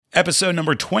Episode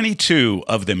number 22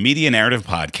 of the Media Narrative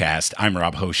Podcast. I'm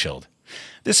Rob Hochschild.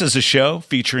 This is a show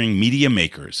featuring media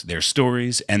makers, their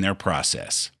stories, and their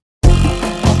process.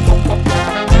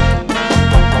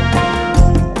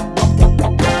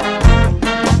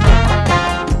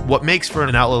 What makes for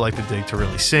an outlet like The Dig to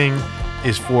really sing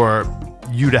is for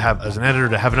you to have, as an editor,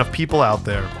 to have enough people out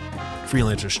there,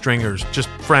 freelancers, stringers, just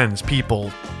friends,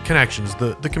 people, connections,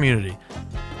 the community,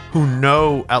 who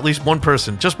know at least one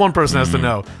person, just one person has to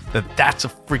know that that's a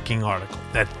freaking article,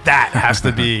 that has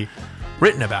to be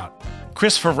written about.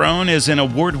 Chris Faraone is an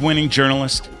award-winning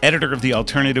journalist, editor of the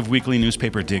alternative weekly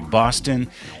newspaper Dig Boston,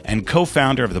 and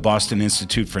co-founder of the Boston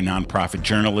Institute for Nonprofit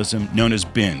Journalism, known as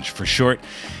BINGE for short.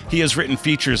 He has written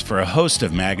features for a host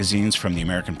of magazines from the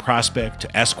American Prospect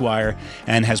to Esquire,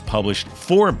 and has published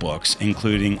 4 books,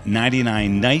 including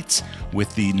 99 Nights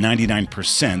with the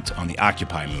 99% on the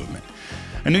Occupy movement.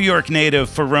 A New York native,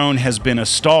 Faraone has been a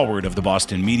stalwart of the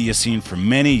Boston media scene for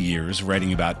many years,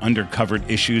 writing about undercovered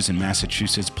issues in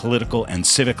Massachusetts' political and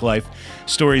civic life,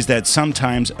 stories that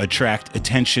sometimes attract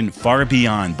attention far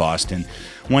beyond Boston.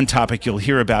 One topic you'll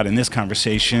hear about in this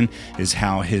conversation is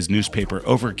how his newspaper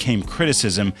overcame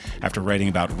criticism after writing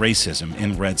about racism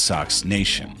in Red Sox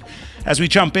Nation. As we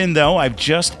jump in, though, I've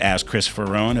just asked Chris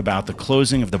Faraone about the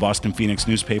closing of the Boston Phoenix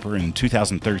newspaper in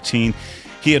 2013.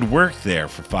 He had worked there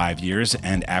for 5 years,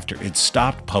 and after it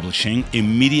stopped publishing,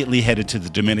 immediately headed to the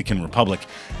Dominican Republic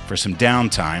for some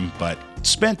downtime, but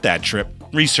spent that trip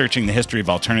researching the history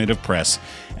of alternative press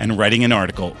and writing an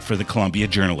article for the Columbia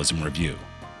Journalism Review.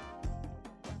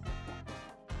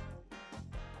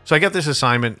 So I get this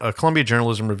assignment. Columbia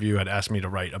Journalism Review had asked me to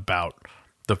write about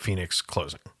the Phoenix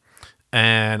closing.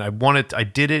 And I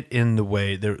did it in the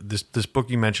way, this book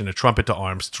you mentioned, A Trumpet to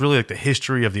Arms. It's really like the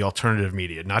history of the alternative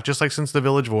media, not just like since the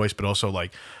Village Voice, but also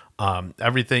like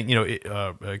everything,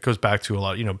 it goes back to a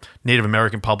lot, Native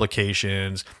American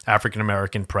publications, African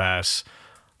American press.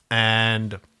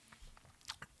 And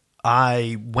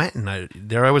I went and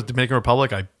there I was, Dominican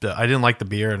Republic. I didn't like the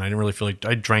beer, and I didn't really feel like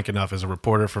I drank enough as a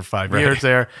reporter for 5 years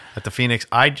there at the Phoenix.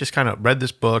 I just kind of read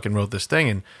this book and wrote this thing,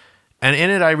 and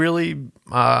in it, I really,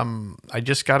 I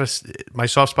just my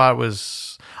soft spot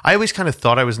was, I always kind of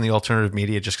thought I was in the alternative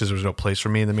media just because there was no place for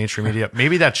me in the mainstream media.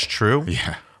 Maybe that's true.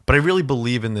 Yeah. But I really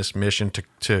believe in this mission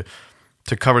to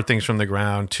cover things from the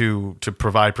ground, to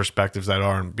provide perspectives that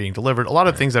aren't being delivered. A lot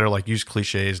of things that are like use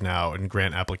cliches now and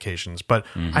grant applications. But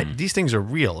these things are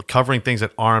real, covering things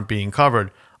that aren't being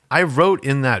covered. I wrote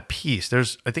in that piece,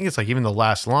 I think it's like even the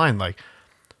last line, like,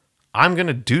 I'm going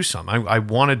to do something. I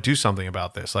want to do something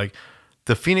about this. Like,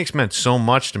 the Phoenix meant so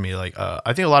much to me. Like,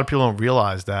 I think a lot of people don't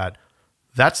realize that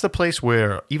that's the place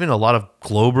where even a lot of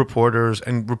Globe reporters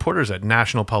and reporters at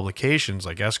national publications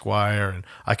like Esquire, and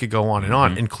I could go on and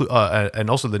on, and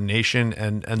also The Nation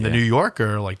and the New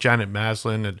Yorker, like Janet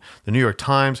Maslin and the New York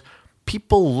Times,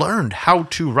 people learned how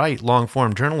to write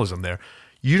long-form journalism there.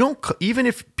 You don't, even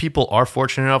if people are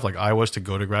fortunate enough, like I was, to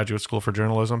go to graduate school for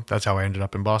journalism, that's how I ended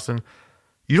up in Boston.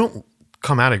 You don't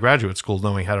come out of graduate school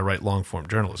knowing how to write long-form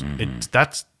journalism.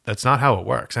 That's not how it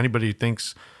works. Anybody who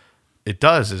thinks it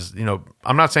does is,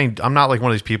 I'm not like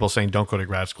one of these people saying don't go to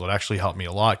grad school. It actually helped me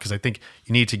a lot because I think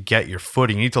you need to get your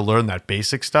footing. You need to learn that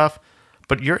basic stuff.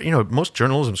 But most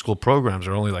journalism school programs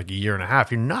are only like a year and a half.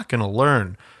 You're not going to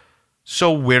learn.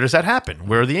 So where does that happen?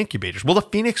 Where are the incubators? Well, the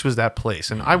Phoenix was that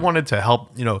place, and I wanted to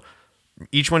help,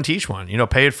 each one teach one,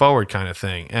 pay it forward kind of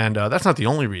thing. And that's not the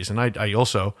only reason. I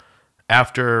also,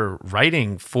 after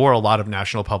writing for a lot of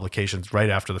national publications right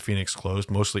after the Phoenix closed,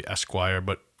 mostly Esquire,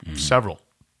 but several,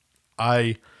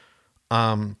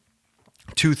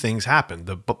 two things happened.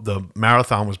 The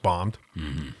marathon was bombed,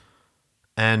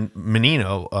 and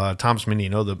Menino, Thomas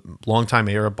Menino, the longtime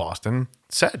mayor of Boston,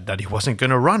 said that he wasn't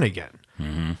going to run again.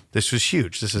 This was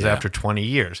huge. This is after 20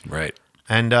 years, right?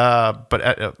 And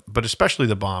but especially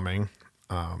the bombing.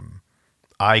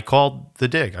 I called the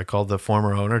Dig. I called the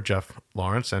former owner, Jeff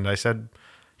Lawrence, and I said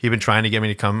he'd been trying to get me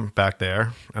to come back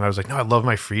there. And I was like, no, I love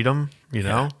my freedom,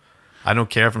 I don't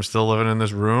care if I'm still living in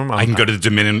this room. I can go to the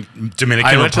Dominican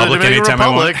Republic anytime I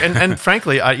want. And and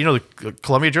frankly, the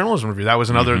Columbia Journalism Review, that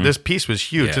was another, this piece was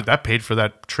huge. Yeah. That paid for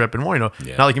that trip and more, Not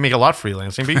like you make a lot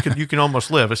freelancing, but you can almost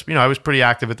live. I was pretty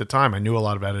active at the time. I knew a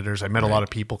lot of editors. I met a lot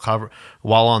of people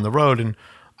while on the road, and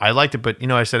I liked it. But,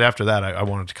 I said after that, I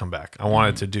wanted to come back. I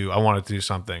wanted to do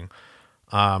something.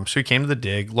 So he came to the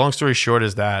Dig. Long story short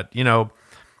is that, no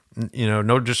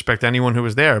disrespect to anyone who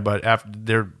was there, but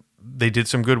after they did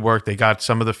some good work. They got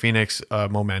some of the Phoenix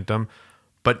momentum,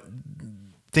 but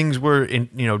things were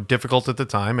difficult at the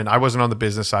time, and I wasn't on the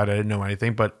business side. I didn't know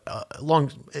anything. But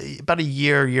about a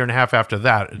year and a half after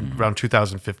that, around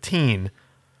 2015,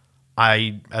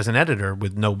 I, as an editor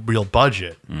with no real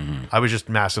budget, I was just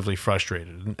massively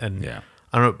frustrated. And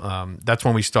I don't know, that's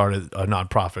when we started a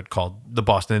nonprofit called the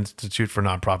Boston Institute for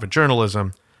Nonprofit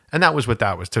Journalism. And that was what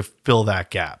that was, to fill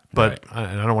that gap. But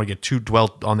and I don't want to get too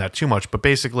dwelt on that too much, but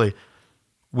basically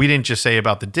we didn't just say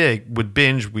about the Dig. With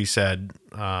Binge, we said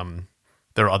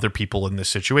there are other people in this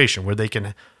situation where they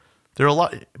can, there are a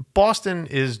lot, Boston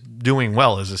is doing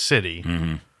well as a city.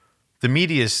 The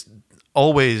media is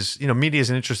always, media is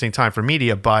an interesting time for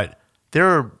media, but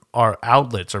there are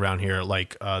outlets around here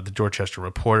like the Dorchester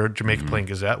Reporter, Jamaica Plain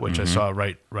Gazette, which I saw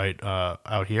right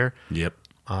out here. Yep.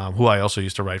 Who I also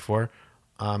used to write for.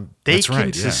 They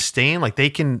can sustain, like they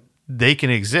can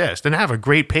exist and have a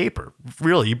great paper.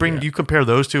 Really, you compare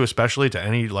those two, especially to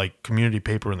any like community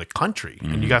paper in the country,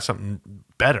 and you got something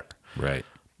better. Right.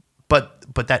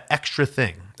 But that extra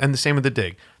thing, and the same with the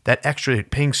Dig, that extra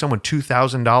paying someone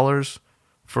 $2,000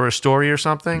 for a story or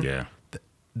something. Yeah.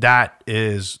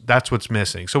 That's what's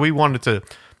missing. So we wanted to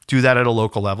do that at a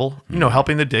local level.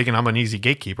 Helping the Dig, and I'm an easy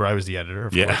gatekeeper. I was the editor.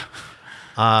 Of course.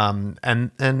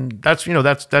 And that's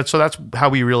so that's how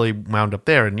we really wound up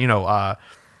there. And I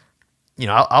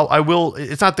will.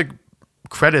 It's not the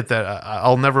credit that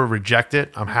I'll never reject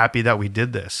it. I'm happy that we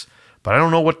did this, but I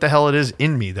don't know what the hell it is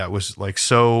in me that was like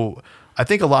so. I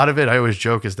think a lot of it, I always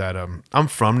joke, is that I'm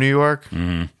from New York.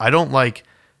 I don't like,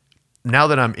 now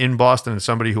that I'm in Boston and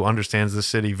somebody who understands the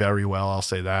city very well, I'll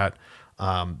say that.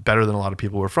 Better than a lot of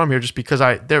people who are from here, just because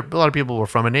a lot of people were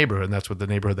from a neighborhood, and that's what the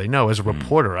neighborhood they know. As a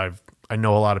reporter, I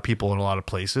know a lot of people in a lot of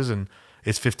places, and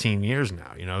it's 15 years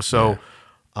now, So,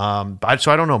 so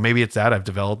I don't know. Maybe it's that I've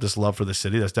developed this love for the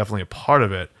city. That's definitely a part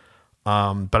of it.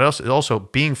 But also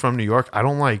being from New York, I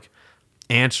don't like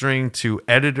answering to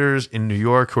editors in New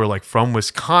York who are like from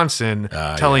Wisconsin,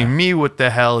 telling me what the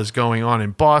hell is going on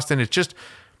in Boston. It's just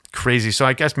crazy. So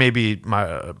I guess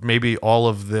maybe all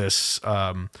of this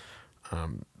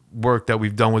work that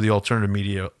we've done with the alternative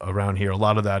media around here, a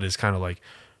lot of that is kind of like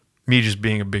me just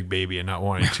being a big baby and not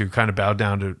wanting to kind of bow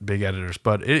down to big editors.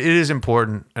 But it is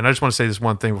important. And I just want to say this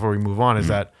one thing before we move on, is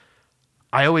that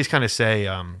I always kind of say,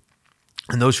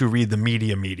 and those who read the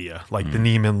media, like the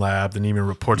Neiman Lab, the Neiman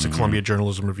Reports, the Columbia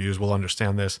Journalism Reviews will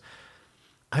understand this.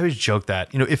 I always joke that,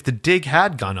 if the Dig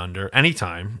had gone under any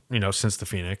time, since the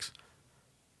Phoenix,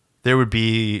 there would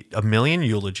be a million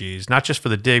eulogies, not just for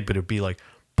the Dig, but it would be like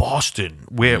Boston,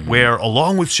 where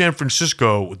along with San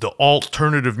Francisco, the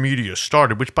alternative media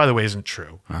started, which by the way isn't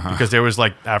true, because there was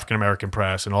like African-American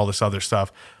press and all this other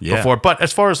stuff before. But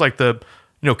as far as like the,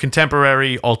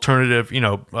 contemporary alternative,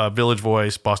 Village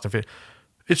Voice, Boston,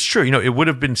 it's true. It would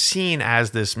have been seen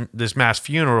as this mass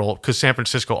funeral, because San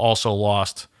Francisco also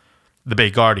lost the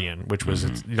Bay Guardian, which was,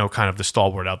 kind of the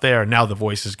stalwart out there. Now the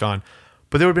Voice is gone.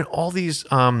 But there would have been all these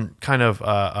kind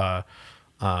of,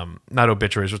 not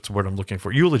obituaries, what's the word I'm looking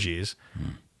for, eulogies.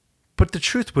 But the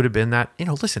truth would have been that,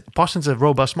 listen, Boston's a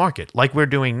robust market. Like we're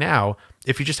doing now,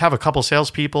 if you just have a couple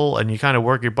salespeople and you kind of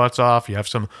work your butts off, you have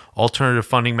some alternative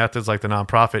funding methods like the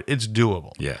nonprofit, it's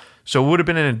doable. Yeah. So it would have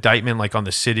been an indictment like on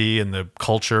the city and the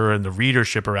culture and the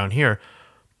readership around here.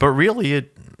 But really,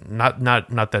 not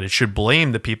that it should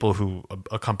blame the people who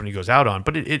a company goes out on,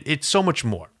 but it's so much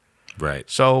more. Right.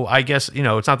 So I guess,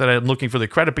 it's not that I'm looking for the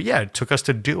credit, but it took us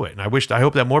to do it. And I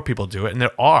hope that more people do it. And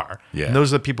there are. Yeah. And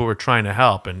those are the people we're trying to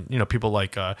help. And, people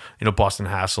like, Boston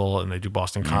Hassle, and they do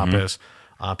Boston Compass,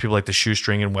 people like the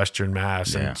Shoestring in Western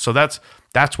Mass. And so that's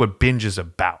what Binge is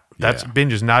about.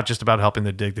 Binge is not just about helping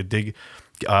the Dig. The Dig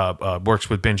works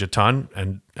with Binge a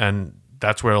ton. And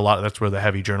that's where the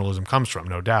heavy journalism comes from,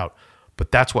 no doubt.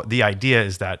 But that's what the idea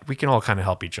is, that we can all kind of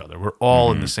help each other. We're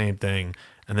all in the same thing,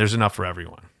 and there's enough for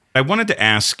everyone. I wanted to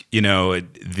ask,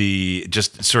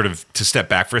 just sort of to step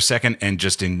back for a second, and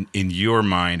just in your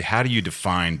mind, how do you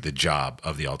define the job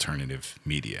of the alternative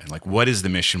media? Like, what is the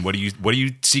mission? What do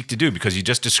you seek to do? Because you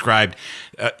just described,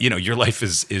 your life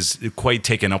is quite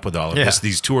taken up with all of this.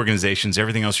 These two organizations,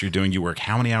 everything else you're doing. You work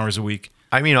how many hours a week?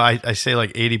 I mean, I say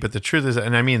like 80, but the truth is,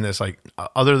 and I mean this, like,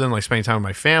 other than like spending time with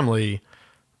my family,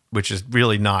 which is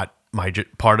really not my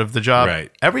part of the job, right,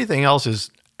 everything else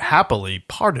is happily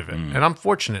part of it. And I'm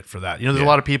fortunate for that. There's a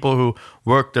lot of people who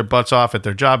work their butts off at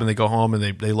their job and they go home and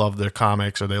they love their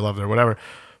comics or they love their whatever.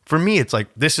 For me, it's like,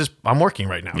 I'm working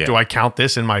right now. Do I count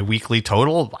this in my weekly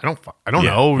total? I don't know. I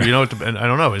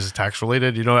don't know. Is it tax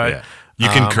related? You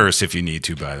can curse if you need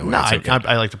to, by the way. No, okay.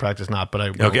 I like to practice not,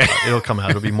 but it'll come out.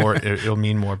 It'll be more, it'll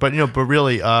mean more. But, but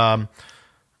really,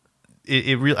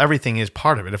 everything is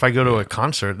part of it. If I go to a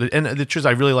concert, and the truth,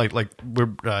 I really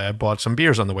I bought some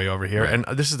beers on the way over here, and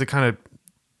this is the kind of,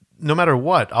 no matter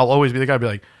what, I'll always be the guy to be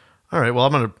like, all right, well,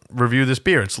 I'm going to review this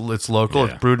beer. It's local.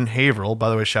 Yeah. It's brewed in Haverhill. By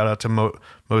the way, shout out to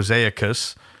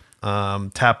Mosaicus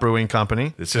Tap Brewing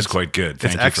Company. This is quite good.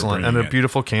 Thank it's you excellent for and a bringing it.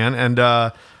 beautiful can.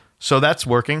 And so that's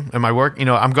working. And my work,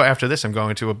 after this, I'm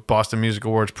going to a Boston Music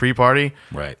Awards pre-party.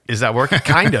 Right. Is that working?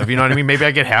 Kind of. You know what I mean? Maybe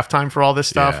I get halftime for all this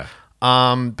stuff.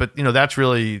 Yeah. But that's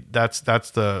really that's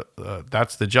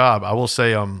the job. I will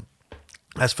say,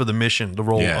 as for the mission, the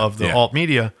role of the alt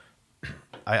media,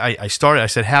 I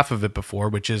said half of it before,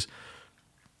 which is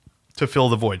to fill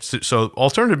the void. So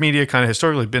alternative media kind of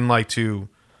historically been like to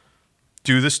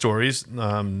do the stories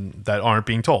that aren't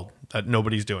being told, that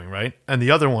nobody's doing, right? And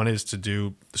the other one is to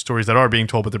do the stories that are being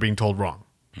told, but they're being told wrong.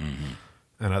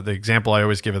 Mm-hmm. And the example I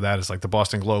always give of that is like the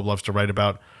Boston Globe loves to write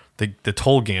about the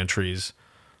toll gantries.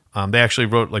 They actually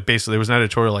wrote, like, basically there was an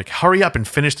editorial like, hurry up and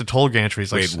finish the toll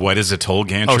gantries. Like, Wait, what is a toll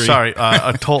gantry? Oh, sorry.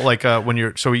 A toll, like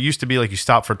so it used to be like you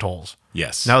stop for tolls.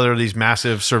 Yes. Now there are these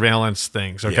massive surveillance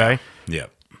things, okay? Yeah.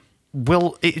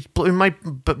 Well, it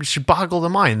should boggle the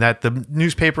mind that the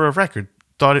newspaper of record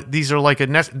thought these are like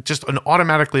just an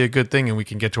automatically a good thing, and we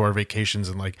can get to our vacations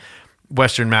in like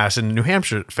Western Mass and New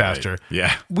Hampshire faster. Right.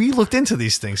 Yeah. I looked into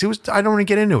these things. I don't want to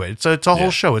get into it. It's a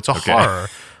whole show. It's a horror,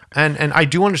 and I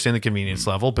do understand the convenience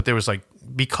level, but there was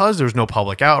because there was no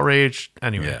public outrage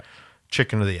anyway. Yeah.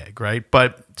 Chicken or the egg, right?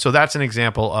 But so that's an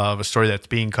example of a story that's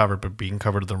being covered, but being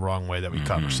covered the wrong way that we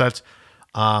cover. So that's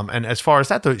and as far as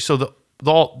that,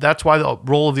 that's why the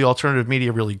role of the alternative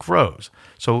media really grows.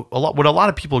 So what a lot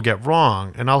of people get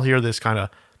wrong, and I'll hear this kind of,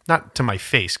 not to my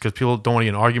face, because people don't want to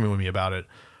get an argument with me about it,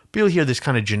 but you'll hear this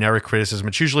kind of generic criticism.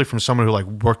 It's usually from someone who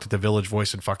worked at the Village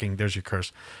Voice and fucking, there's your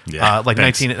curse,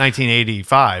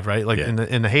 1985, right?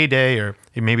 In the heyday, or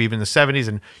maybe even the 70s,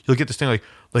 and you'll get this thing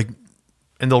like,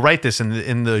 and they'll write this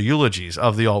in the eulogies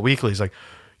of the alt weeklies, like,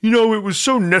 it was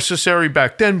so necessary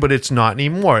back then, but it's not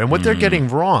anymore. And what they're getting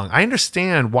wrong, I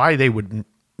understand why they would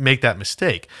make that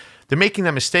mistake. They're making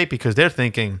that mistake because they're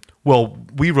thinking, well,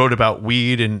 we wrote about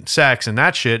weed and sex and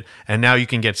that shit, and now you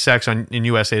can get sex in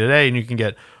USA Today, and you can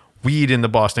get weed in the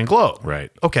Boston Globe.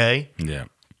 Right. Okay. Yeah.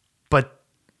 But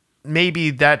maybe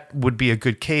that would be a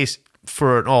good case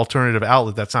for an alternative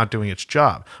outlet that's not doing its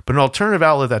job. But an alternative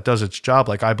outlet that does its job,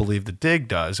 like I believe the Dig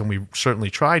does, and we certainly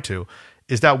try to,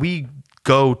 is that we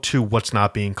go to what's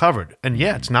not being covered. And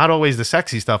yeah, it's not always the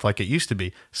sexy stuff like it used to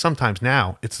be. Sometimes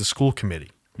now it's the school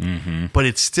committee. Mm-hmm. But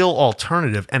it's still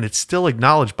alternative, and it's still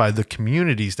acknowledged by the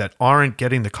communities that aren't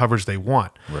getting the coverage they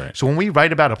want. Right. So when we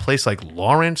write about a place like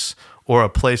Lawrence or a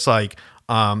place like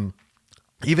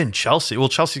even Chelsea, well,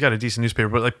 Chelsea's got a decent newspaper,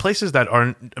 but like places that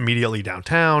aren't immediately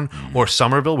downtown, or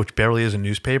Somerville, which barely is a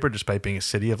newspaper despite being a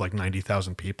city of like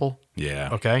 90,000 people. Yeah.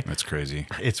 Okay. That's crazy.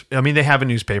 They have a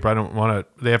newspaper. I don't want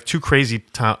to, they have two crazy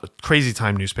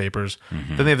time newspapers.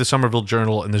 Mm-hmm. Then they have the Somerville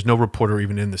Journal, and there's no reporter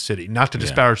even in the city. Not to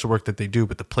disparage the work that they do,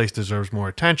 but the place deserves more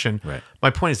attention. Right. My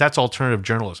point is that's alternative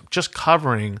journalism. Just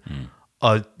covering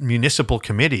a municipal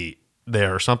committee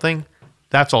there or something,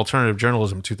 that's alternative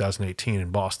journalism 2018 in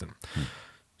Boston.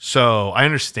 So I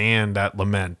understand that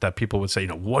lament that people would say,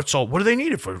 what do they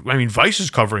need it for? I mean, Vice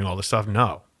is covering all this stuff.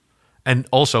 No. And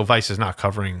also Vice is not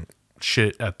covering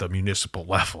shit at the municipal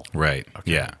level. Right.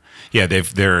 Okay. Yeah. Yeah.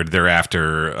 They're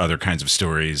after other kinds of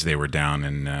stories. They were down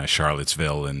in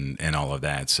Charlottesville and all of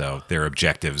that. So their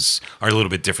objectives are a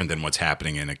little bit different than what's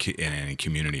happening in any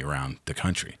community around the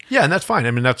country. Yeah. And that's fine.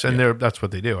 I mean, that's what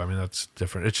they do. I mean, that's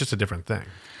different. It's just a different thing.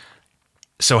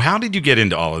 So how did you get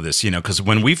into all of this? Because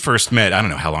when we first met, I don't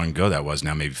know how long ago that was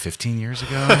now, maybe 15 years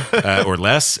ago or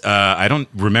less. I don't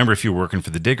remember if you were working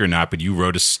for the Dig or not, but you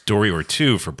wrote a story or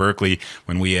two for Berkeley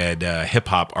when we had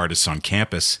hip-hop artists on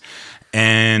campus.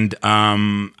 And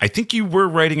I think you were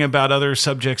writing about other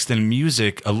subjects than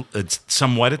music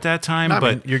somewhat at that time.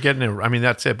 But you're getting it. I mean,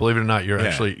 that's it. Believe it or not,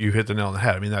 you hit the nail on the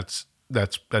head. I mean, that's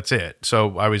it.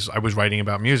 So I was writing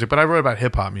about music, but I wrote about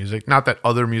hip hop music. Not that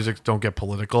other music don't get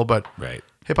political, but right.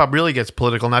 Hip hop really gets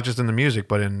political, not just in the music,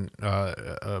 but in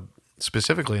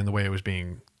specifically in the way it was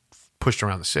being pushed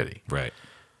around the city. Right.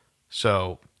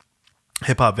 So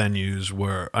hip hop venues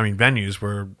were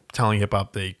telling hip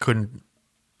hop they couldn't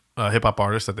hip hop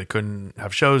artists that they couldn't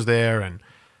have shows there, and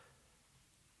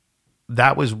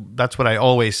that's what I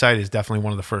always cite is definitely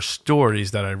one of the first stories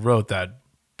that I wrote that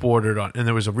bordered on, and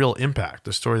there was a real impact.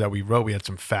 The story that we wrote, we had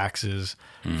some faxes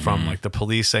from like the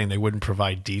police saying they wouldn't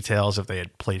provide details if they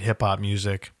had played hip hop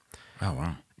music. Oh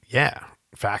wow. Yeah,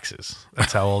 faxes.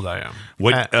 That's how old I am.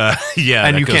 What? Yeah,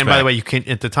 and you can't. By the way, you can't.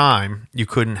 At the time, you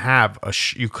couldn't have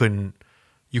you couldn't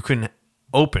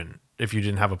open if you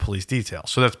didn't have a police detail.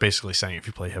 So that's basically saying if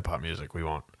you play hip hop music,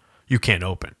 you can't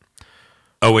open.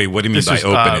 Oh wait, what do you mean by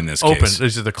open in this case? Open.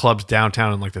 These are the clubs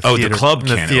downtown in like the theater. The club in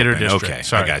the can't theater open. district. Okay,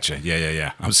 Sorry. I gotcha.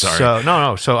 Yeah. I'm sorry. So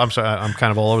no. So I'm sorry. I'm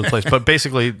kind of all over the place. But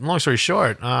basically, long story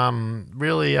short,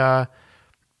 really, the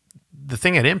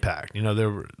thing at Impact,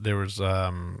 there was,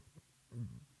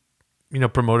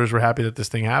 promoters were happy that this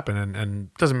thing happened,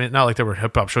 and doesn't mean not like there were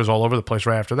hip hop shows all over the place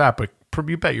right after that, but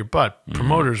you bet your butt,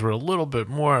 promoters were a little bit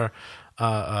more.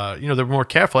 They're more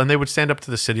careful, and they would stand up to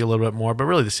the city a little bit more. But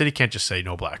really, the city can't just say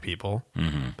no black people.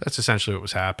 That's essentially what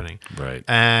was happening. Right.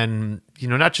 And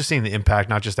not just seeing the impact,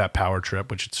 not just that power trip,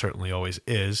 which it certainly always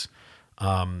is,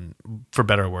 for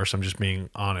better or worse. I'm just being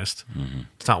honest.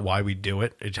 It's not why we do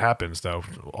it. It happens though.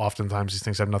 Oftentimes these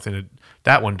things have nothing to.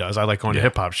 That one does. I like going to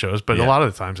hip hop shows, but a lot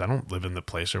of the times I don't live in the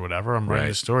place or whatever. I'm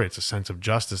writing a story. It's a sense of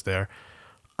justice there.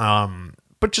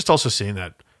 But just also seeing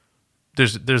that.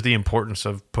 There's the importance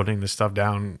of putting this stuff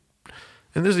down,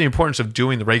 and there's the importance of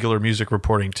doing the regular music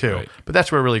reporting too. Right. But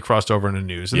that's where it really crossed over into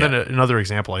news. And then another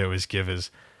example I always give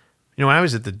is, when I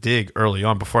was at the Dig early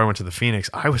on, before I went to the Phoenix,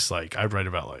 I was like, I'd write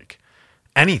about like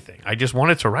anything. I just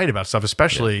wanted to write about stuff,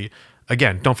 especially,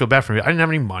 again, don't feel bad for me. I didn't have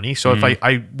any money. So if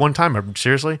I one time,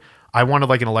 seriously, I wanted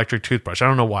like an electric toothbrush. I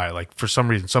don't know why. Like for some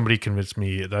reason, somebody convinced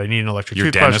me that I need an electric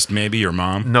toothbrush. Your dentist, maybe your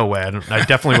mom? No way. I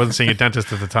definitely wasn't seeing a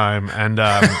dentist at the time. And,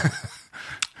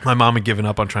 my mom had given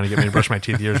up on trying to get me to brush my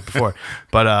teeth years before.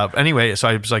 But anyway, so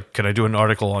I was like, could I do an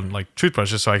article on like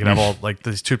toothbrushes so I could have all like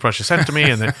these toothbrushes sent to me?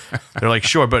 And they're like,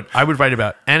 sure. But I would write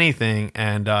about anything.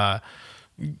 And, that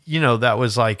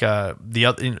was like the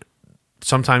other,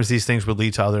 sometimes these things would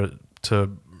lead to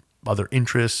other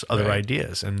interests, other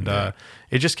ideas. And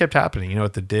it just kept happening.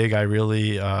 At the Dig, I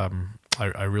really,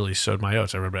 I really sowed my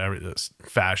oats. I wrote about this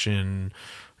fashion,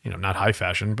 not high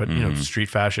fashion, but, street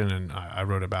fashion. And I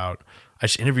wrote about, I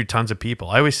just interviewed tons of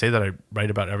people. I always say that I write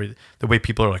about the way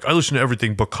people are like, I listen to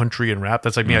everything but country and rap.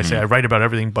 That's like me. I say I write about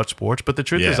everything but sports. But the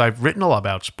truth is I've written a lot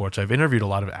about sports. I've interviewed a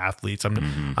lot of athletes.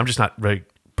 I'm just not very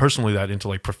personally that into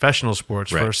like professional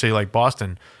sports for say like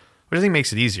Boston, which I think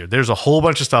makes it easier. There's a whole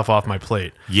bunch of stuff off my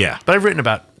plate. Yeah. But I've written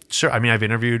about, sure. I mean, I've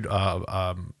interviewed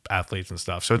athletes and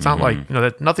stuff. So it's not like,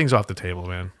 that nothing's off the table,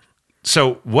 man.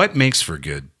 So what makes for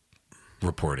good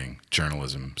reporting,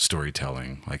 journalism,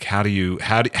 storytelling? Like how do you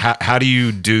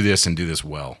do this and do this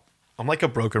well? I'm like a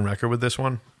broken record with this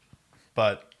one,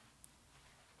 but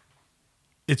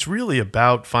it's really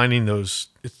about finding those.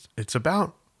 It's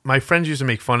about, my friends used to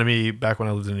make fun of me back when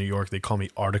I lived in New York. They call me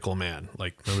Article Man.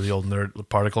 Like, remember the old nerd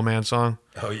Particle Man song?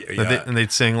 Oh yeah. And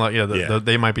they'd sing like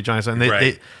They Might Be Giants, and they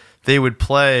would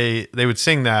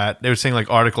sing that. They would sing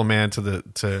like Article Man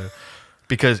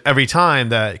because every time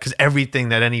because everything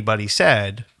that anybody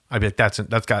said, I'd be like, that's an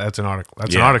article.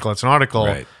 That's an article. It's an article.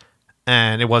 Right.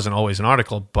 And it wasn't always an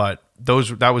article, but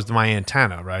that was my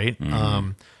antenna, right?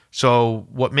 So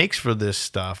what makes for this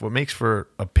stuff, what makes for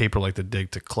a paper like the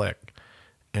Dig to click,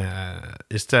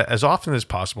 is to, as often as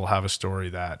possible, have a story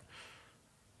that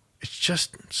it's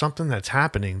just something that's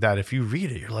happening that if you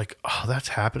read it, you're like, oh, that's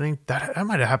happening. That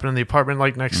might have happened in the apartment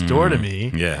like next door to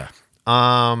me. Yeah.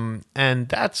 And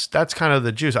that's kind of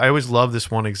the juice. I always love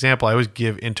this one example. I always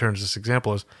give interns this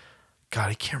example is, God,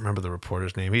 I can't remember the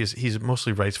reporter's name. He's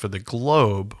mostly writes for the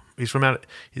Globe.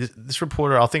 This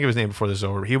reporter, I'll think of his name before this is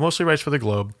over. He mostly writes for the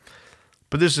Globe,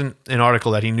 but this is an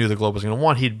article that he knew the Globe was going to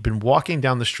want. He'd been walking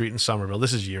down the street in Somerville.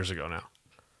 This is years ago now.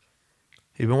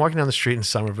 He'd been walking down the street in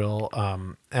Somerville,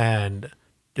 and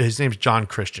his name's John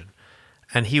Christian,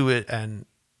 and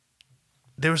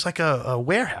there was like a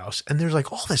warehouse, and there's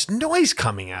like all this noise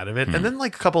coming out of it, and then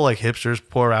like a couple like hipsters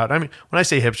pour out. I mean, when I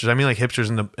say hipsters, I mean like hipsters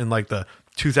in like the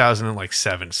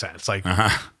 2007 sense, like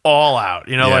all out.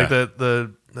 Like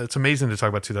the it's amazing to talk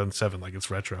about 2007 like it's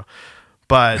retro,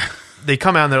 but they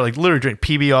come out and they're like literally drink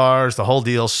PBRs, the whole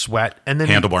deal, sweat, and then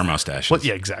handlebar mustaches.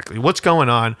 Yeah, exactly. What's going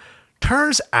on?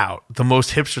 Turns out the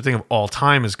most hipster thing of all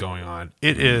time is going on.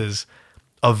 It is.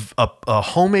 A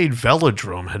homemade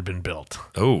velodrome had been built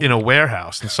in a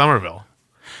warehouse in Somerville.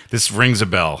 This rings a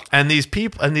bell. And these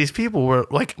people were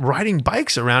like riding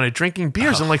bikes around it, drinking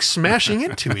beers and like smashing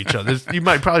into each other. You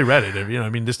might probably read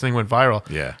it. This thing went viral.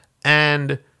 Yeah.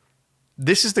 And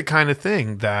this is the kind of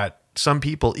thing that some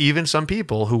people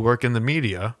who work in the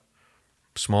media,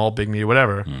 small, big media,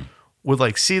 whatever, would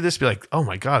like see this, be like, oh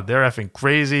my God, they're effing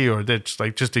crazy, or they're just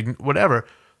whatever.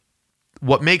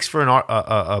 What makes for an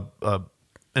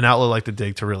outlet like the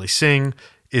Dig to really sing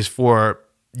is for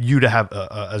you to have,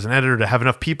 as an editor, to have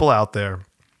enough people out there,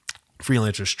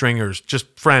 freelancers, stringers,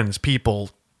 just friends,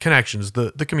 people, connections,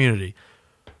 the community,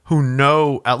 who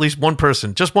know at least one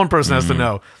person, just one person has to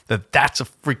know that that's a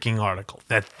freaking article,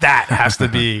 that has to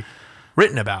be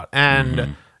written about.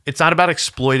 And it's not about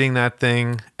exploiting that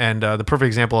thing. And the perfect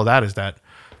example of that is that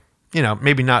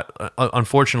maybe not,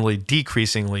 unfortunately,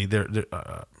 decreasingly,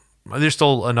 there's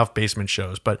still enough basement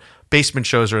shows, but basement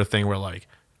shows are a thing where like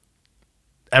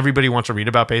everybody wants to read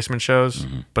about basement shows,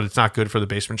 but it's not good for the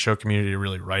basement show community to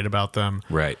really write about them.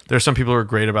 Right. There's some people who are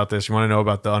great about this. You want to know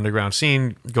about the underground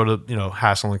scene, go to,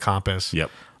 Hassel and Compass. Yep.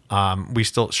 We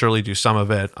still surely do some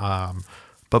of it.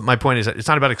 But my point is that it's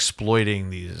not about exploiting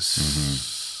these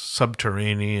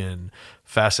subterranean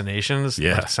fascinations.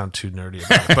 Yeah. I sound too nerdy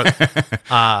about it, but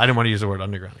I didn't want to use the word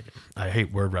underground again. I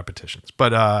hate word repetitions,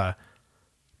 but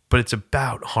it's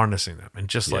about harnessing them and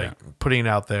just like putting it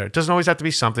out there. It doesn't always have to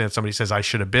be something that somebody says I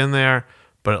should have been there,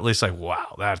 but at least like,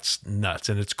 wow, that's nuts.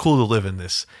 And it's cool to live in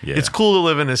this. Yeah. It's cool to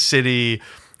live in a city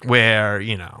where,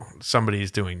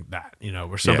 somebody's doing that,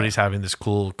 where somebody's having this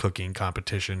cool cooking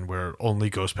competition where only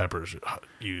ghost peppers are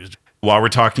used. While we're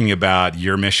talking about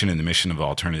your mission and the mission of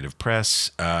Alternative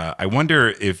Press, I wonder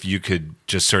if you could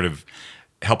just sort of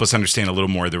help us understand a little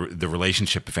more the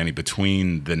relationship, if any,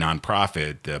 between the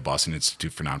nonprofit, the Boston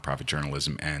Institute for Nonprofit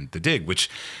Journalism, and the Dig, which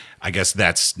I guess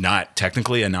that's not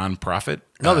technically a nonprofit.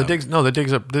 No, the Dig's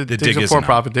a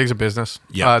for-profit. Dig's a business.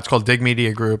 Yeah, it's called Dig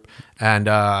Media Group, and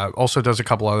also does a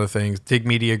couple other things. Dig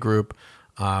Media Group,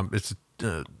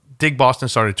 Dig Boston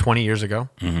started 20 years ago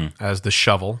as the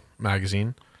Shovel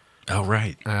magazine. Oh,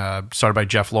 right. Started by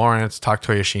Jeff Lawrence, Tak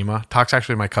Toyoshima. Tak's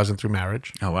actually my cousin through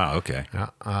marriage. Oh, wow. Okay.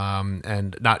 Yeah.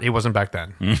 And it wasn't back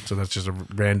then. So that's just a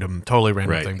totally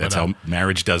random thing. That's how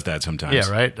marriage does that sometimes. Yeah,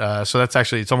 right. So that's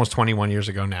actually, it's almost 21 years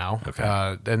ago now.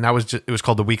 Okay. And that was it was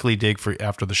called the Weekly Dig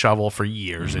after the Shovel for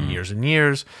years and years and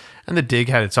years. And the Dig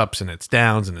had its ups and its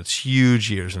downs and its huge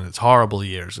years and its horrible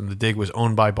years. And the Dig was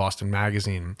owned by Boston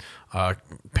Magazine,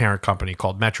 parent company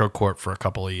called Metro Corp for a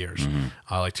couple of years,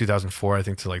 like 2004, I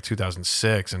think, to like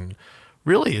 2006. And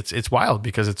really, it's wild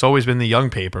because it's always been the young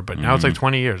paper, but now it's like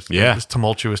 20 years. Yeah. This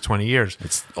tumultuous 20 years.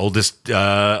 It's the oldest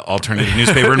alternative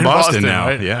newspaper in Boston now.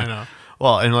 Right? Yeah. I know.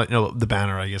 Well, and the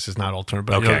Banner, I guess, is not alternative.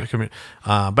 But, okay.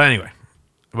 But anyway.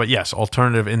 But yes,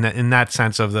 alternative in that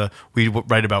sense of we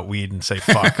write about weed and say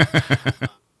fuck.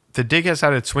 The Dig has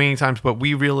had its swinging times, but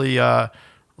we really, like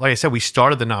I said, we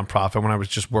started the nonprofit when I was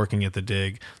just working at the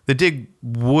Dig. The Dig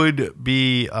would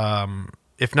be,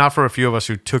 if not for a few of us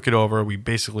who took it over, we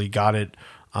basically got it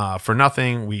for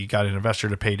nothing. We got an investor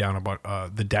to pay down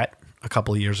about the debt a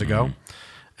couple of years ago.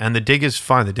 And the Dig is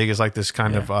fun. The Dig is like this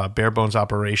kind of bare bones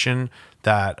operation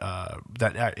that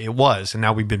it was, and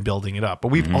now we've been building it up. But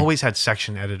we've always had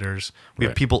section editors. We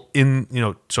have people in,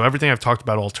 so everything I've talked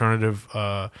about alternative,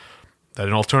 that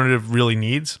an alternative really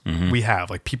needs, we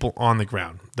have like people on the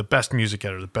ground, the best music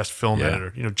editor, the best film editor,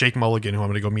 Jake Mulligan, who I'm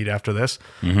going to go meet after this.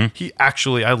 He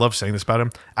actually, I love saying this about him,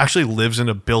 actually lives in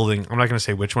a building, I'm not going to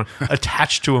say which one,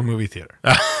 attached to a movie theater.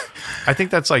 I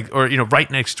think that's like, or, right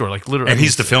next door, like literally. And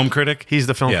he's the film critic? He's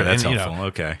the film critic. Yeah, that's helpful.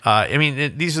 Okay. I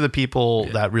mean, these are the people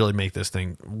that really make this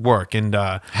thing work. And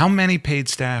how many paid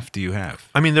staff do you have?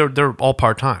 I mean, they're all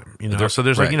part-time, so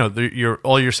there's right. like,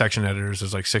 all your section editors,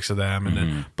 there's like 6 of them. And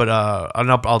then, but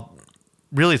I'll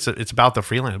really, it's about the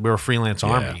freelance. We're a freelance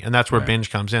army, and that's where Binge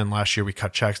comes in. Last year, we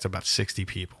cut checks to about 60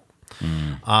 people. So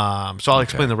I'll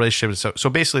explain the relationship. So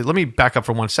basically, let me back up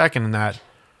for 1 second in that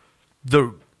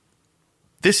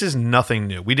this is nothing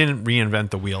new. We didn't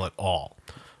reinvent the wheel at all.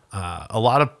 A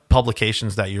lot of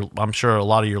publications that I'm sure a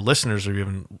lot of your listeners have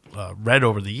even read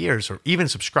over the years or even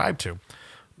subscribed to,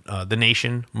 The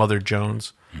Nation, Mother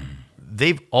Jones,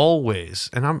 they've always,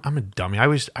 and I'm a dummy, I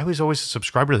was always a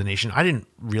subscriber to The Nation. I didn't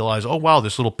realize, oh wow,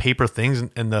 this little paper things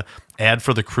and the ad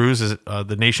for the cruise is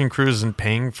the Nation cruise isn't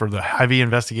paying for the heavy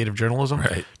investigative journalism.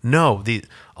 Right. No,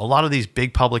 a lot of these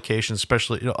big publications,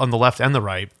 especially on the left and the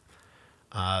right,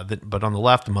 but on the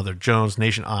left, Mother Jones,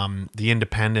 Nation, The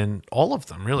Independent, all of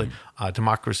them really.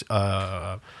 Democracy.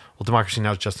 Democracy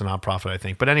Now! Is just a nonprofit, I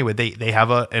think. But anyway, they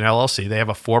have an LLC. They have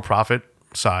a for-profit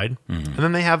side, and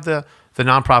then they have the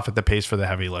nonprofit that pays for the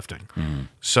heavy lifting.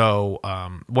 So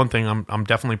one thing I'm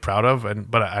definitely proud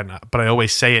of, but I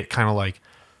always say it kind of like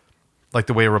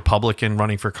the way a Republican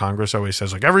running for Congress always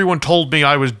says, like, everyone told me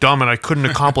I was dumb and I couldn't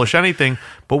accomplish anything.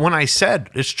 But when I said,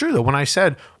 it's true though, when I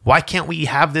said, why can't we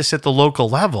have this at the local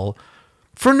level?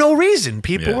 For no reason.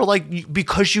 People were like,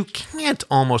 because you can't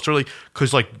almost, or like,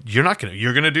 because like, you're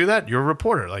going to do that? You're a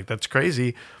reporter. Like, that's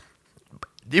crazy.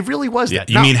 It really was that.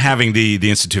 You mean having the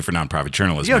Institute for Nonprofit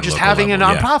Journalism? Just having a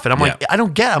nonprofit. I'm like, I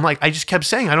don't get it. I'm like, I just kept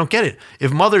saying, I don't get it.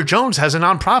 If Mother Jones has a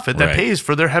nonprofit that pays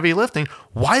for their heavy lifting,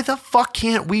 why the fuck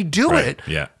can't we do it?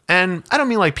 Yeah. And I don't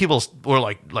mean like people were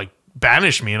like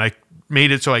banished me and I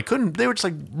made it so I couldn't. They were just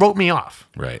like wrote me off.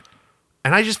 Right.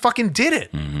 And I just fucking did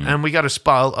it. And we got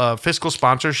a fiscal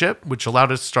sponsorship, which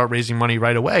allowed us to start raising money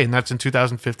right away. And that's in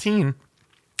 2015.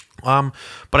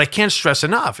 But I can't stress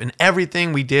enough, in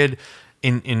everything we did,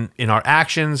 in our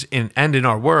actions and in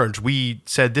our words, we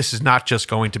said this is not just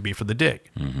going to be for the dig.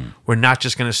 We're not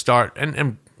just going to start.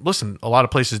 And listen, a lot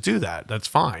of places do that. That's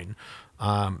fine.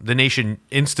 The Nation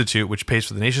Institute, which pays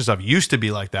for the Nation stuff, used to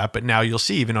be like that, but now you'll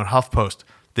see even on HuffPost,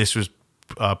 this was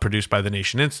produced by the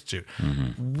Nation Institute.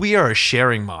 We are a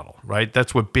sharing model, right?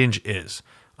 That's what Binge is.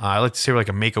 I like to say we're like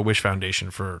a Make-A-Wish Foundation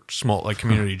for small, like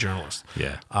community journalists.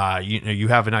 Yeah. You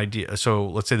have an idea. So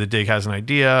let's say the Dig has an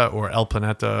idea, or El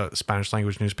Planeta, Spanish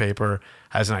language newspaper,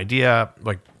 has an idea.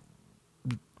 Like,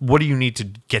 what do you need to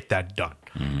get that done?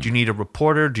 Do you need a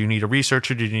reporter? Do you need a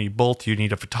researcher? Do you need both? Do you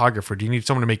need a photographer? Do you need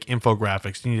someone to make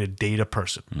infographics? Do you need a data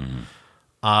person?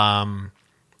 An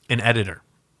editor.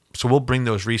 So we'll bring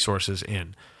those resources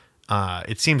in.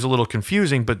 It seems a little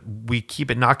confusing, but we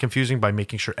keep it not confusing by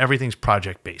making sure everything's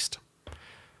project-based.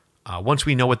 Once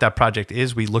we know what that project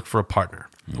is, we look for a partner.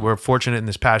 We're fortunate in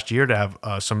this past year to have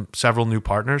several new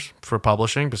partners for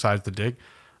publishing besides the Dig.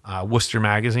 Worcester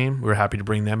Magazine, we're happy to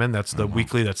bring them in. That's the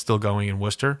weekly that's still going in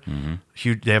Worcester.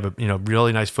 Huge, they have a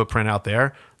really nice footprint out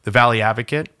there. The Valley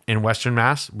Advocate in Western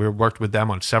Mass, we worked with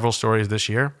them on several stories this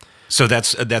year. So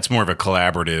that's more of a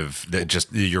collaborative, that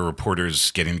just your reporters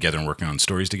getting together and working on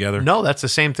stories together? No, that's the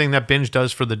same thing that Binge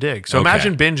does for the Dig. So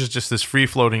imagine Binge is just this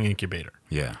free-floating incubator.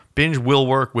 Yeah. Binge will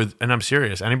work with, and I'm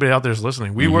serious, anybody out there is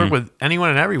listening, we work with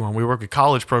anyone and everyone. We work with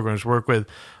college programs, work with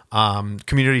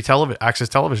community access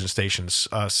television stations,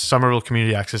 Somerville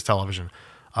Community Access Television,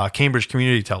 Cambridge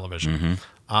Community Television.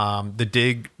 The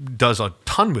Dig does a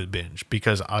ton with Binge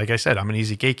because, like I said, I'm an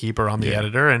easy gatekeeper. I'm the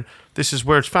editor, and this is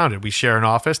where it's founded. We share an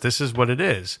office. This is what it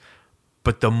is.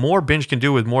 But the more Binge can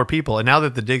do with more people, and now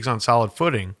that the Dig's on solid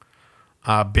footing,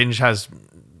 Binge has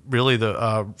really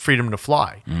the freedom to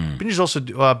fly.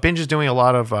 Binge is doing a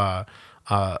lot of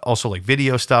also like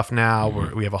video stuff now.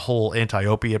 Where we have a whole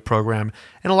anti-opiate program,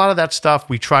 and a lot of that stuff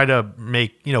we try to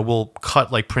make. We'll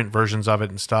cut like print versions of it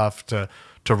and stuff to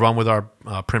run with our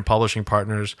print publishing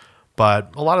partners.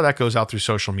 But a lot of that goes out through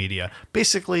social media.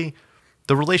 Basically,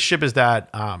 the relationship is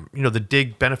that, the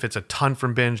Dig benefits a ton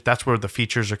from Binge. That's where the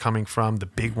features are coming from, the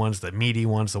big ones, the meaty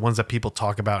ones, the ones that people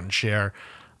talk about and share,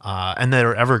 and that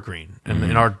are evergreen. And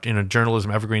in our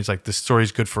journalism, evergreen's like, this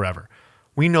story's good forever.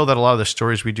 We know that a lot of the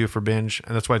stories we do for Binge,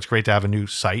 and that's why it's great to have a new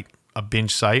site, a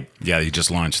Binge site. Yeah, you just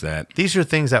launched that. These are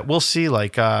things that we'll see,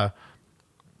 like...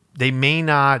 they may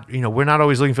not, we're not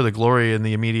always looking for the glory in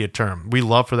the immediate term. We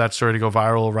love for that story to go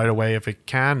viral right away if it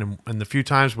can. And the few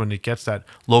times when it gets that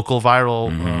local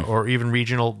viral or even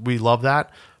regional, we love that.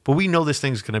 But we know this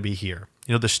thing's going to be here.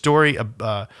 The story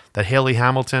that Haley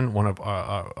Hamilton, one of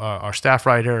our staff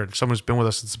writer, and someone who's been with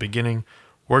us since the beginning,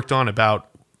 worked on about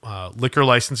liquor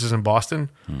licenses in Boston.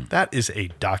 That is a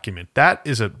document. That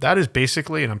is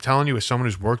basically, and I'm telling you, as someone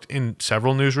who's worked in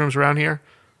several newsrooms around here,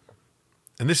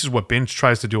 and this is what Binge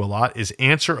tries to do a lot, is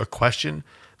answer a question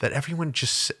that everyone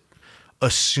just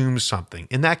assumes something.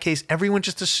 In that case, everyone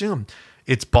just assumed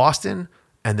it's Boston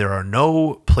and there are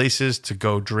no places to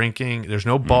go drinking. There's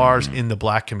no bars in the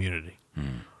black community.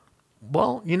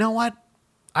 Well, you know what?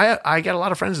 I get a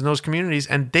lot of friends in those communities,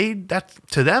 and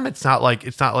to them it's like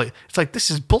this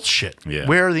is bullshit. Yeah.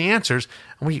 Where are the answers?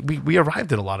 And we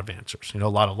arrived at a lot of answers. A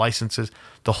lot of licenses.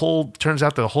 Turns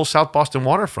out the whole South Boston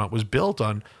waterfront was built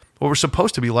on what were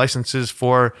supposed to be licenses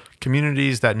for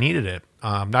communities that needed it.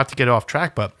 Not to get off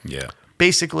track, but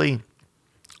basically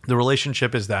the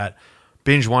relationship is that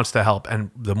Binge wants to help.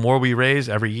 And the more we raise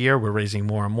every year, we're raising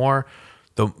more and more.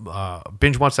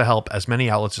 Binge wants to help as many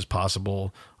outlets as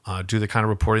possible do the kind of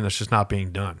reporting that's just not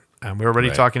being done. And we're already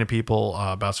talking to people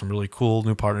about some really cool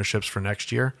new partnerships for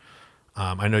next year.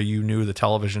 I know you knew the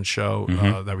television show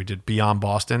that we did, Beyond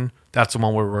Boston. That's the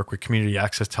one where we work with community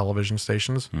access television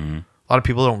stations. A lot of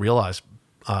people don't realize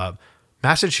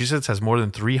Massachusetts has more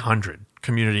than 300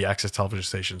 community access television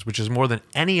stations, which is more than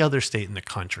any other state in the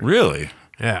country. Really?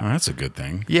 Yeah. Well, that's a good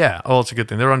thing. Yeah. Oh, it's a good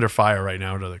thing. They're under fire right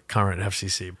now under the current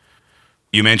FCC.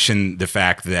 You mentioned the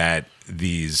fact that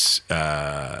these,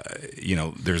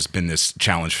 there's been this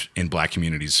challenge in black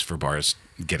communities for bars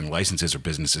getting licenses or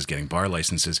businesses getting bar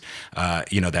licenses.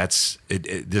 This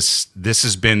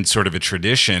has been sort of a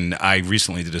tradition. I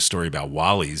recently did a story about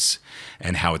Wally's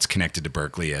and how it's connected to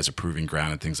Berkeley as a proving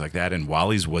ground and things like that. And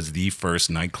Wally's was the first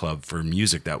nightclub for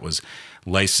music that was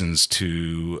licensed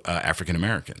to African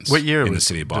Americans. What year in the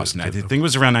city of Boston? I think it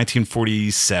was around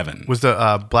 1947. Was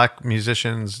the Black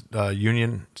Musicians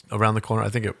Union around the corner? I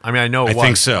think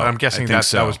so. I'm guessing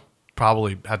that was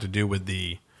probably had to do with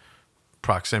the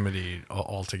proximity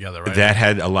altogether, right? That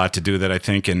had a lot to do with it, I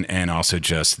think, and also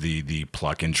just the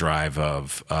pluck and drive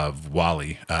of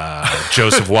Wally,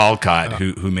 Joseph Walcott,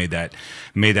 who made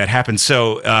that happen.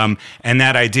 So, and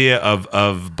that idea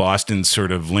of Boston's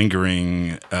sort of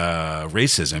lingering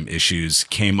racism issues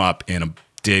came up in a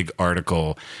Dig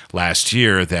article last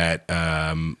year that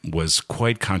was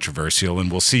quite controversial, and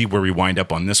we'll see where we wind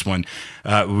up on this one.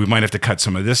 We might have to cut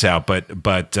some of this out,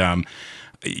 but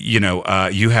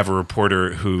you have a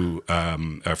reporter who,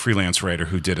 a freelance writer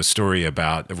who did a story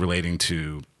about relating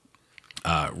to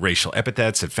racial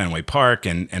epithets at Fenway Park,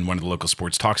 and one of the local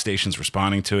sports talk stations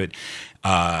responding to it,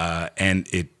 and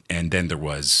then there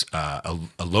was a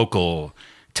local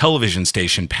television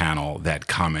station panel that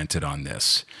commented on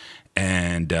this.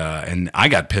 And I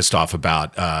got pissed off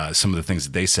about some of the things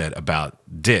that they said about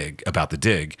the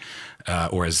dig,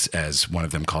 or as one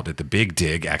of them called it, the big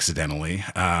dig, accidentally,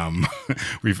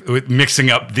 mixing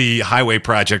up the highway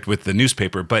project with the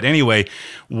newspaper. But anyway,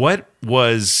 where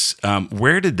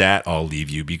did that all leave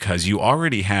you? Because you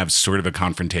already have sort of a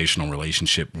confrontational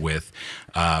relationship with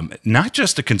not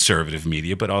just the conservative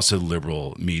media, but also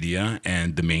liberal media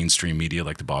and the mainstream media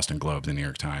like the Boston Globe, the New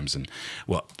York Times, and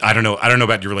well, I don't know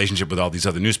about your relationship with all these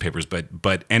other newspapers,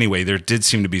 but anyway, there did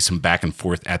seem to be some back and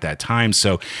forth at that time.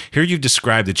 So here you've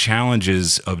described the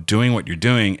challenges of doing what you're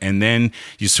doing, and then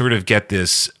you sort of get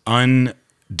this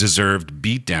undeserved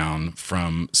beatdown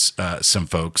from some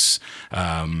folks.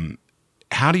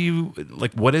 How do you,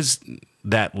 like, what is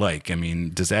that like? I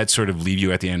mean, does that sort of leave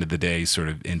you at the end of the day sort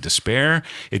of in despair?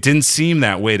 It didn't seem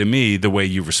that way to me, the way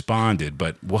you responded,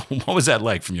 but what was that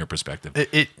like from your perspective?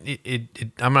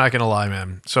 I'm not going to lie,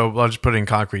 man. So I'll just put it in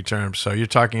concrete terms. So you're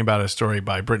talking about a story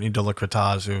by Brittany de la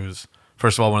Cretaz, who's,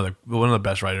 first of all, one of the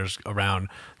best writers around.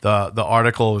 The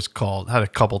article had a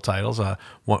couple titles.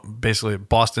 Basically,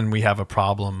 Boston, We Have a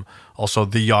Problem. Also,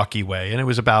 The Yawkey Way. And it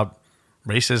was about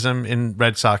racism in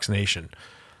Red Sox Nation.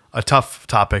 A tough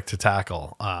topic to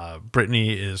tackle.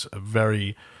 Brittany is a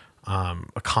very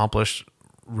accomplished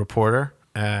reporter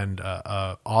and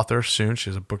author soon.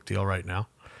 She has a book deal right now.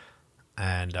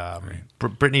 And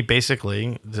Brittany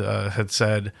basically had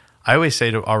said, I always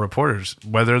say to our reporters,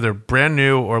 whether they're brand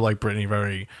new or like Brittany,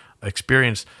 very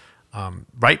experienced,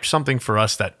 write something for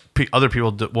us that other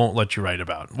people won't let you write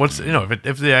about.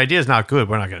 If the idea is not good,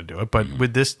 we're not going to do it. But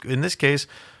with this, in this case,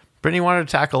 Brittany wanted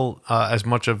to tackle as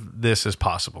much of this as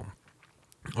possible.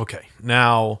 Okay,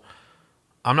 now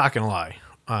I'm not going to lie.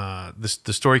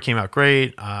 The story came out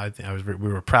great. We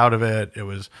were proud of it. It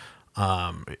was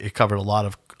it covered a lot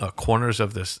of corners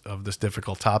of this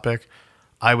difficult topic.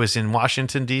 I was in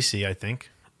Washington D.C. I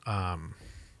think at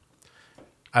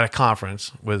a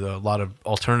conference with a lot of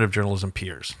alternative journalism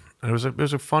peers. And it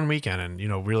was a fun weekend,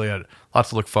 and really had lots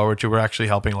to look forward to. We're actually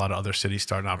helping a lot of other cities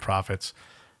start nonprofits.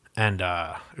 And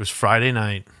it was Friday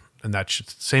night, and that's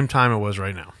same time it was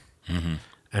right now. Mm-hmm.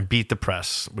 And Beat the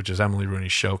Press, which is Emily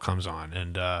Rooney's show, comes on.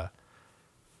 And,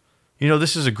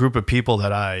 this is a group of people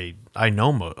that I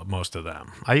know most of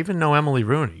them. I even know Emily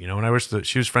Rooney. When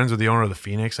she was friends with the owner of the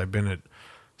Phoenix, I've been at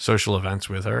social events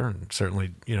with her, and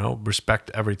certainly,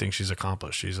 respect everything she's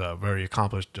accomplished. She's a very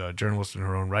accomplished journalist in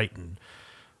her own right, and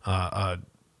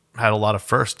had a lot of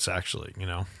firsts, actually,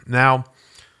 Now,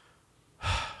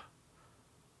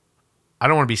 I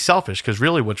don't want to be selfish, because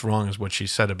really what's wrong is what she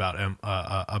said about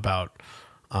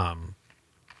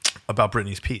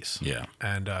Brittany's piece. Yeah.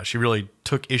 And she really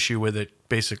took issue with it,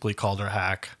 basically called her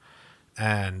hack.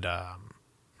 And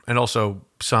also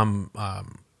some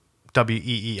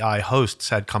WEEI hosts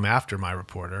had come after my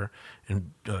reporter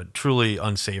in truly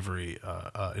unsavory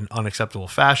and unacceptable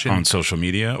fashion. On social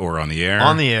media or on the air?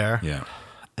 On the air. Yeah.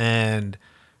 And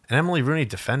Emily Rooney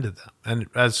defended them. And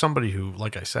as somebody who,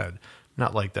 like I said,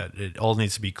 not like that it all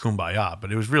needs to be kumbaya,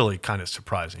 but it was really kind of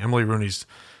surprising. Emily Rooney's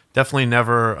definitely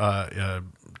never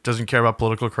doesn't care about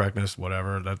political correctness,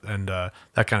 whatever,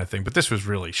 that kind of thing. But this was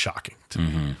really shocking to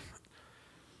me.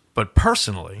 But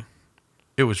personally,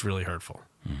 it was really hurtful.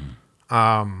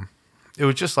 Mm-hmm. It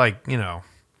was just like,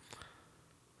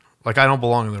 like I don't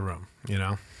belong in the room,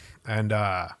 And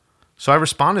so I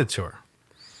responded to her.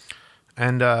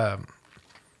 And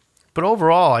but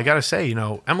overall, I got to say,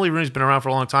 Emily Rooney's been around for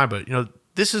a long time, but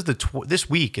this is this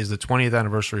week is the 20th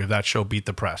anniversary of that show, Beat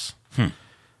the Press.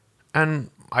 And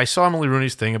I saw Emily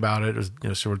Rooney's thing about it. It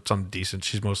was, sort of something decent.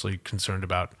 She's mostly wrote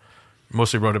about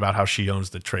how she owns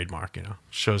the trademark.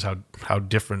 Shows how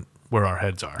different where our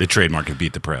heads are. The trademark of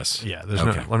Beat the Press. Yeah.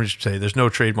 Let me just say, there's no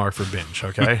trademark for binge.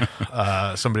 Okay.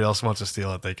 Somebody else wants to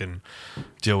steal it, they can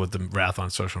deal with the wrath on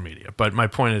social media. But my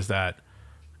point is that,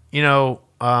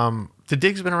 the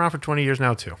Dig's been around for 20 years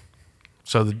now too.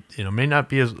 So may not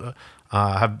be as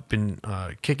have been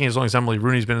kicking as long as Emily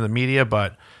Rooney's been in the media,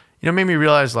 but it made me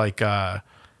realize like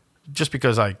just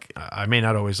because like I may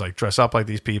not always like dress up like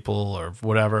these people or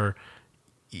whatever,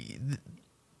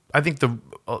 I think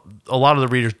a lot of the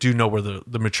readers do know where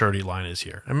the maturity line is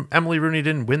here. And Emily Rooney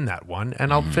didn't win that one,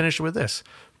 and I'll finish with this: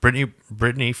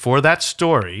 Brittany for that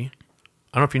story.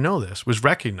 I don't know if you know this, was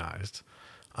recognized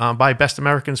by Best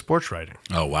American Sports Writing.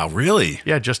 Oh wow, really?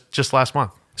 Yeah, just last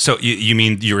month. So you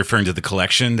mean you're referring to the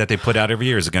collection that they put out every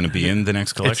year? Is it going to be in the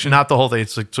next collection? It's not the whole thing.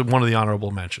 It's like one of the honorable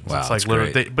mentions. Wow, it's like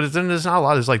that's great. but then there's not a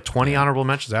lot. There's like 20 honorable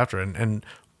mentions after, and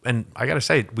I gotta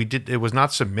say, it was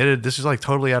not submitted. This is like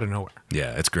totally out of nowhere.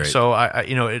 Yeah, it's great. So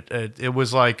it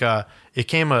was like it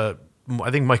came I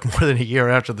think like more than a year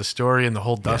after the story and the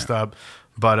whole dust up.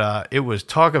 But it was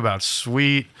talk about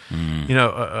sweet,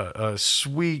 a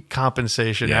sweet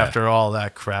compensation after all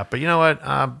that crap. But you know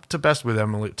what? To best with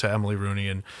Emily Rooney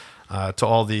and to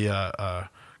all the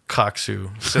cucks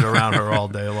who sit around her all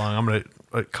day long. I'm going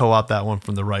to co-opt that one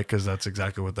from the right because that's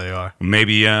exactly what they are.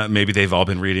 Maybe they've all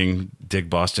been reading Dig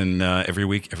Boston every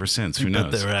week ever since. Who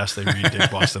knows? Their ass they read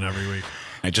Dig Boston every week.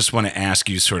 I just want to ask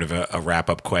you sort of a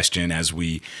wrap-up question as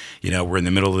we're in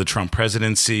the middle of the Trump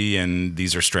presidency and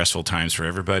these are stressful times for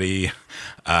everybody.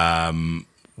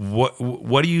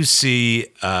 What do you see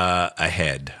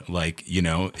ahead? Like,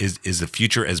 is the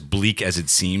future as bleak as it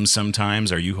seems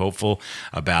sometimes? Are you hopeful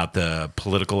about the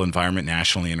political environment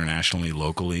nationally, internationally,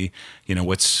 locally? How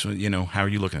are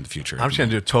you looking at the future? I'm just going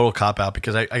to do a total cop-out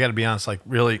because I got to be honest, like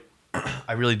really,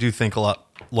 I really do think a lot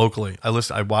locally.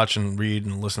 I watch and read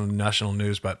and listen to national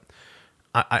news, but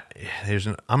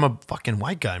I'm a fucking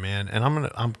white guy, man,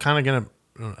 and I'm kind of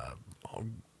gonna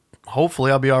hopefully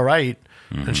I'll be all right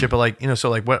and shit. But like so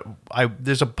like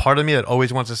there's a part of me that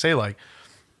always wants to say like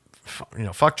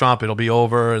fuck Trump, it'll be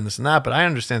over and this and that. But I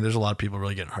understand there's a lot of people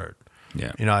really getting hurt.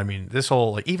 Yeah, I mean this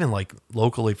whole like even like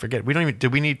locally,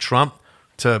 did we need Trump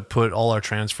to put all our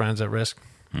trans friends at risk?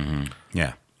 Mm-hmm.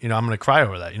 Yeah. I'm going to cry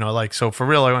over that. Like, so for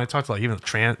real, like, when I talk to like even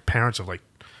parents of like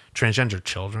transgender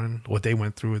children, what they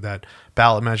went through with that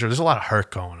ballot measure, there's a lot of hurt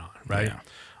going on, right?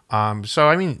 Yeah. So,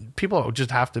 I mean, people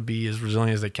just have to be as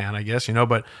resilient as they can, I guess,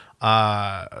 but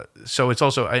so it's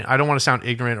also, I don't want to sound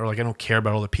ignorant or like I don't care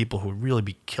about all the people who would really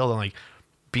be killed and like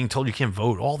being told you can't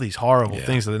vote, all these horrible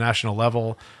things at the national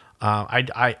level. But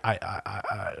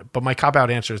my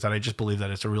cop-out answer is that I just believe that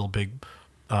it's a real big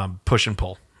push and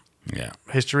pull. Yeah,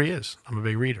 history is. I'm a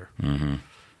big reader. Mm-hmm.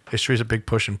 History is a big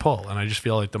push and pull, and I just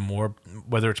feel like the more,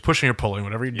 whether it's pushing or pulling,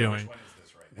 whatever you're doing,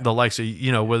 the likes of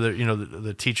whether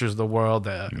the teachers of the world,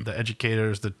 the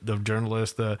educators, the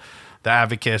journalists, the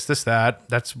advocates,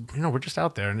 that's we're just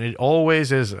out there, and it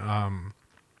always is.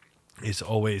 It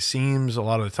always seems a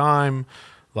lot of the time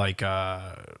like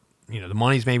the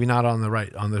money's maybe not on the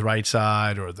right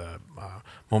side or the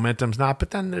momentum's not, but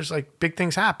then there's like big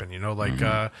things happen.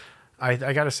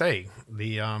 I got to say,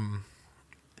 the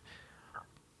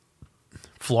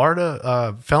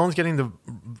Florida felons getting the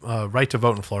right to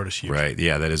vote in Florida is huge. Right.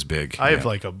 Yeah, that is big. I have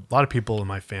like a lot of people in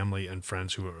my family and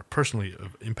friends who are personally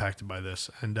impacted by this,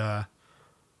 and there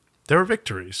are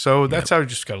victories. So that's how you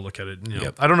just got to look at it.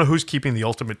 I don't know who's keeping the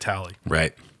ultimate tally.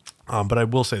 Right. But I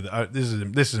will say that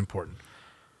this is important.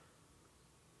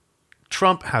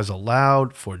 Trump has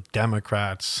allowed for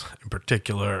Democrats in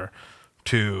particular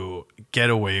to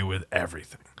get away with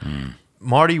everything.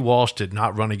 Marty Walsh did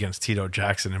not run against Tito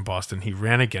Jackson in Boston. He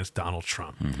ran against Donald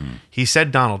Trump. Mm-hmm. He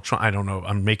said Donald Trump, I don't know,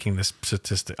 I'm making this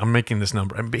statistic, I'm making this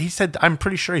number. But I'm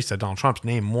pretty sure he said Donald Trump's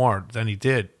name more than he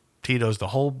did Tito's the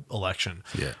whole election.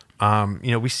 Yeah.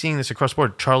 We're seeing this across the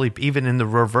board. Charlie, even in the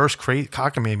reverse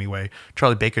cockamamie way,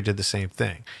 Charlie Baker did the same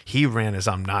thing. He ran as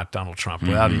I'm not Donald Trump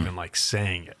without even like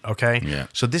saying it. Okay. Yeah.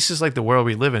 So this is like the world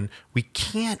we live in. We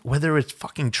can't, whether it's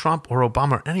fucking Trump or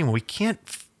Obama or anyone, we can't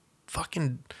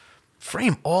fucking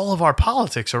frame all of our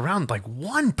politics around like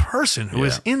one person who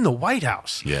is in the White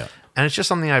House. Yeah. And it's just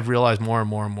something I've realized more and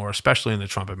more and more, especially in the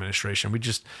Trump administration.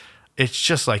 It's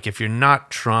just like if you're not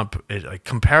Trump,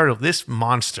 comparative, this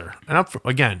monster, and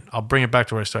I'll bring it back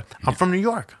to where I started. I'm from New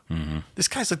York. Mm-hmm. This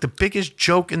guy's like the biggest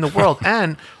joke in the world.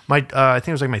 And I think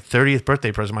it was like my 30th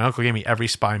birthday present. My uncle gave me every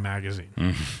Spy magazine.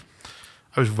 Mm-hmm.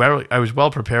 I was well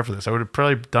prepared for this. I would have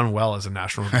probably done well as a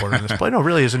national reporter in this. But no,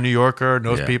 really, as a New Yorker,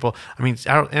 knows people. I mean,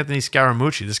 Anthony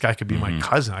Scaramucci, this guy could be my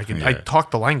cousin. I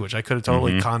talk the language. I could have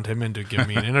totally conned him into giving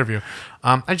me an interview.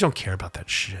 I just don't care about that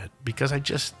shit because I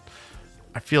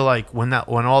feel like when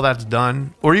all that's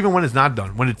done, or even when it's not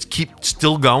done, when it's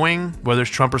still going, whether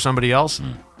it's Trump or somebody else,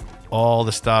 all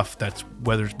the stuff that's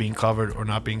whether it's being covered or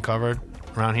not being covered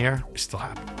around here is still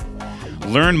happening.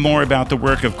 Learn more about the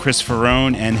work of Chris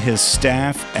Faraone and his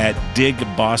staff at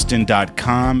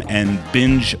digboston.com and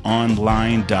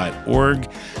bingeonline.org.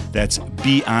 That's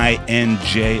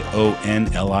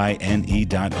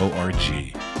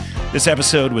binjonline.org. This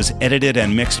episode was edited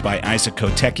and mixed by Isaac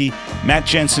Kotecki. Matt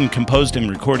Jensen composed and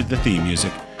recorded the theme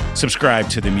music. Subscribe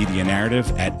to The Media Narrative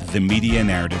at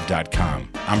themedianarrative.com.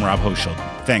 I'm Rob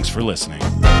Hochschild. Thanks for listening.